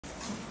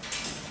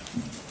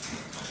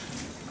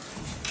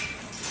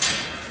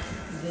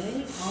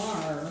They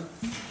are.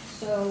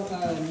 So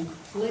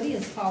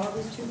Lydia's collar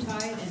was too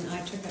tight and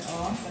I took it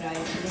off, but I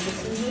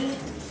loosened it.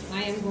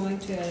 I am going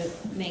to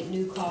make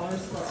new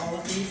collars for all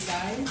of these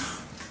guys.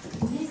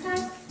 These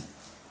guys?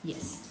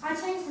 Yes. I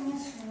changed them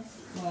yesterday.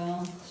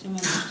 Well, some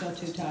of them are still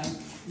too tight.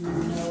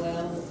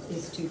 Noel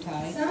is too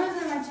tight. Some of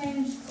them I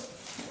changed,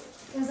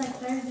 it was like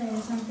Thursday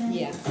or something.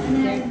 Yeah.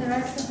 And then the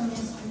rest of them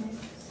yesterday.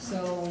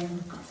 So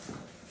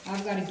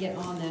I've got to get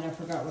on that. I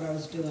forgot what I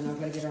was doing. I've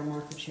got to get our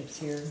marker chips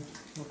here.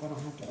 Hope I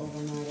don't have to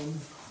overnight them.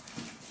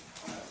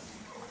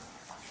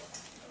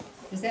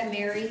 Is that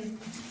Mary?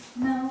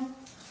 No,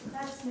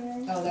 that's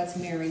Mary. Oh, that's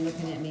Mary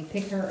looking at me.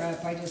 Pick her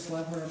up. I just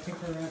love her. Pick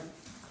her up.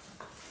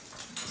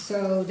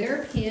 So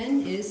their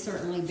pin is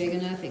certainly big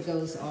enough. It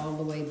goes all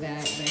the way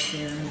back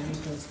there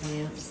underneath those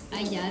lamps.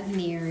 I love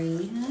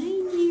Mary. Hi,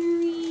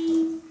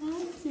 Mary.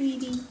 Hi,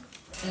 sweetie.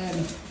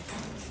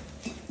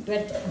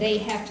 But they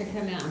have to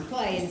come out and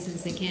play, and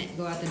since they can't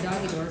go out the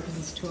doggy door because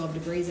it's 12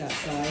 degrees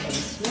outside and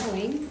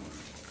snowing,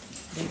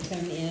 they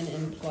come in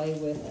and play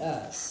with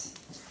us.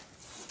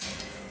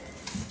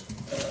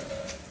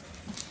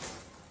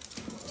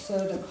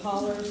 So the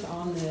collars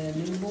on the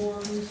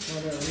newborns,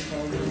 whatever we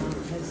call them,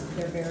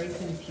 they're very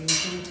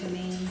confusing to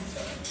me.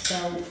 So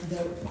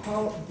the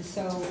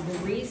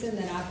reason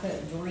that I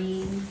put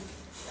green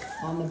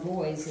on the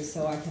boys is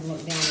so I can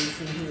look down and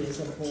see who is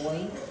a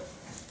boy.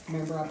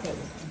 Remember, I put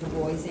the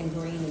boys in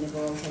green and the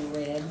girls in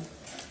red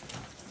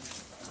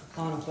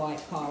on a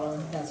white collar.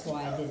 That's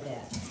why I did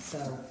that,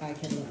 so I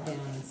can look down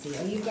and see.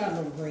 Oh, you've got a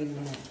little green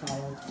in that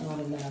collar, not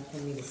enough for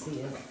me to see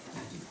it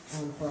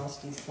on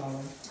Frosty's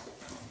collar.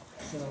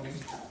 So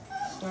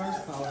Star's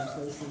collar's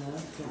loose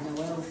enough, but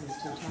Noel's is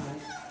too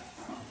tight.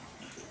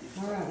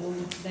 All right, well,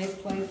 they've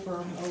played for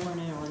over an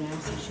hour now,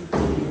 so she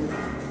can hear.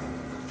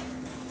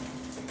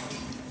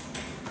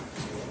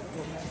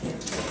 Go back there, take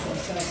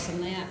themselves a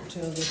nap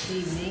till this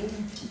evening.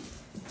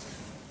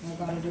 I've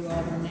got to do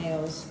all their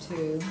nails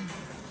too.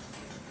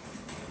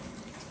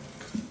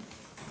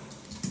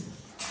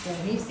 So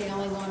he's the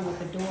only one with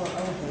the door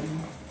open.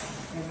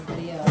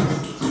 Everybody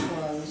else is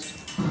closed.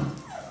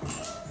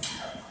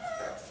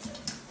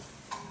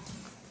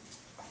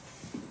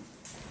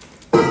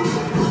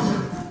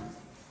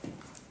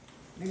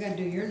 I gotta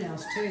do your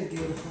nails too,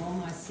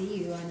 beautiful. I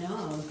see you, I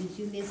know. Did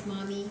you miss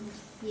Mommy?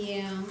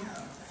 Yeah.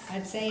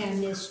 I'd say I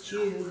missed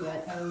you,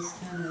 but I was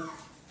kind of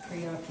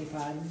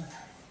preoccupied.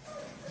 I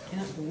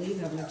can't believe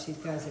how much these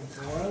guys have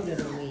grown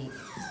in a week.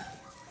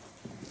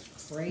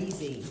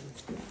 Crazy.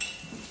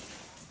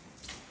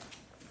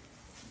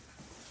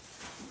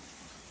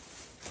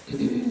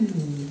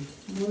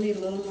 We'll need a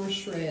little more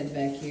shred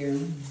back here.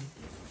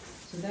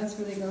 So that's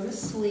where they go to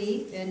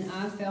sleep, and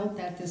I felt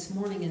that this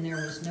morning and there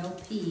was no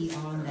pee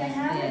on that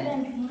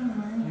bed.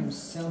 I'm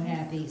so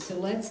happy. So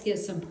let's get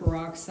some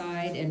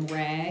peroxide and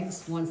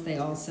rags once they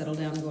all settle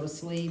down and go to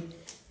sleep,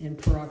 and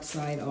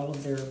peroxide all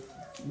of their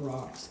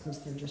rocks because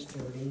they're just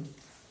dirty.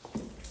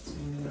 So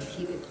I'm going to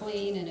keep it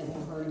clean, and it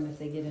won't hurt them if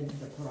they get into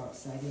the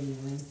peroxide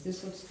anyway.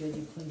 This looks good.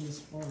 You cleaned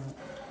this floor up.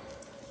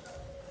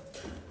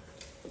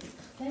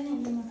 They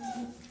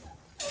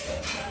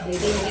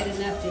didn't get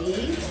enough to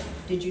eat?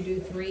 Did you do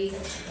 3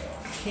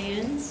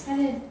 cans? I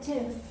did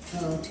 2.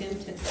 Oh, Tim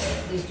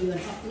is doing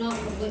not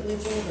completely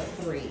full, but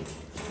 3.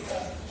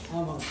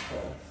 Almost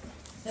full.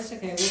 That's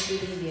okay, we'll do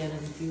it again in a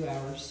few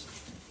hours.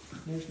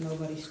 There's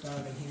nobody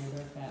starving here,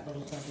 they're fat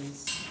little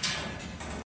puppies.